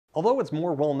Although it's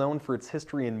more well known for its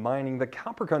history in mining, the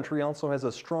Copper Country also has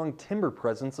a strong timber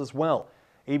presence as well.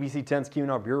 ABC 10's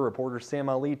Keweenaw Bureau reporter Sam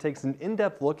Ali takes an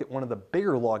in-depth look at one of the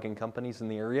bigger logging companies in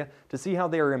the area to see how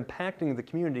they are impacting the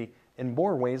community in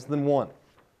more ways than one.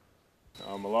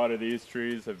 A lot of these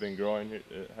trees have been growing.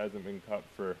 It hasn't been cut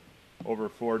for over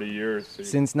 40 years.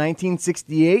 Since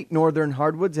 1968, Northern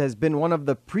Hardwoods has been one of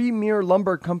the premier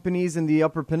lumber companies in the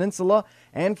Upper Peninsula,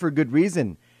 and for good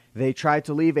reason. They try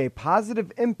to leave a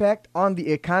positive impact on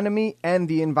the economy and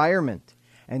the environment.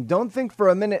 And don't think for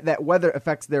a minute that weather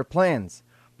affects their plans.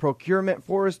 Procurement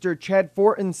Forester Chad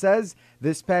Fortin says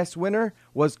this past winter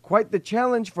was quite the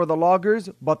challenge for the loggers,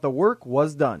 but the work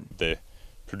was done. They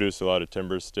produce a lot of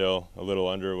timber still, a little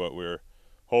under what we were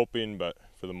hoping, but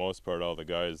for the most part, all the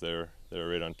guys they're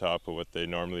right on top of what they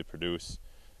normally produce.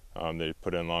 They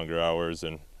put in longer hours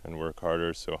and work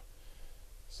harder, so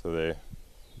they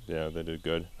did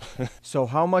good. So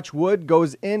how much wood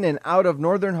goes in and out of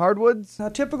Northern Hardwoods? A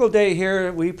typical day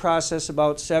here, we process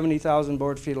about 70,000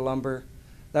 board feet of lumber.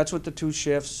 That's with the 2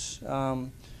 shifts.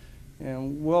 And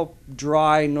we'll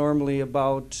dry normally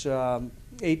about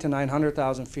 800,000 to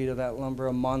 900,000 feet of that lumber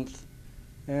a month.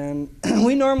 And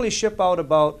we normally ship out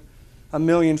about 1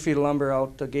 million feet of lumber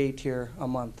out the gate here a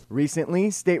month.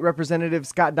 Recently, State Representative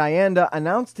Scott Dianda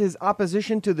announced his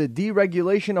opposition to the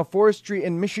deregulation of forestry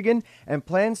in Michigan and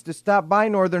plans to stop by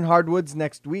Northern Hardwoods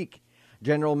next week.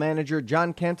 General Manager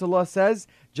John Cantala says,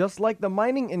 just like the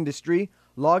mining industry,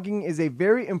 logging is a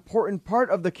very important part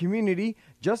of the community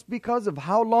just because of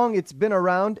how long it's been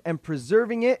around, and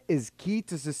preserving it is key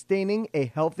to sustaining a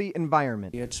healthy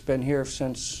environment. It's been here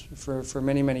for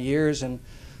many, many years and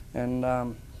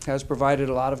has provided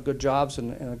a lot of good jobs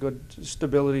and a good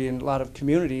stability in a lot of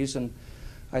communities. And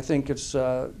I think it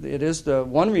is the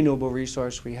one renewable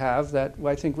resource we have that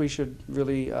I think we should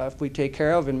really, if we take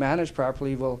care of and manage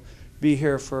properly, will be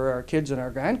here for our kids and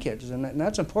our grandkids, and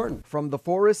that's important. From the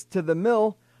forest to the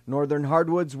mill, Northern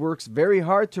Hardwoods works very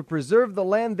hard to preserve the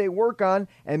land they work on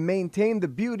and maintain the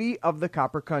beauty of the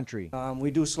Copper Country. We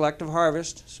do selective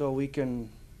harvest, so we can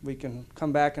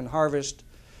come back and harvest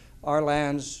our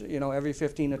lands, every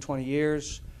 15 to 20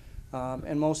 years.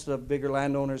 And most of the bigger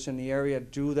landowners in the area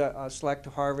do the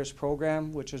selective harvest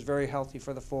program, which is very healthy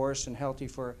for the forest and healthy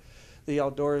for the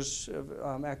outdoors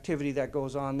activity that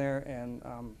goes on there, and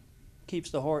keeps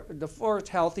the forest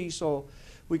healthy, so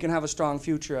we can have a strong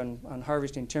future on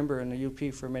harvesting timber in the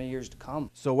UP for many years to come.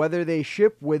 So whether they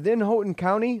ship within Houghton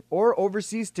County or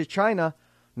overseas to China,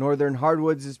 Northern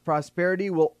Hardwoods' prosperity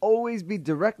will always be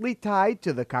directly tied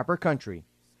to the Copper Country.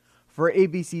 For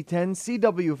ABC 10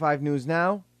 CW5 News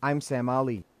Now, I'm Sam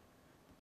Ali.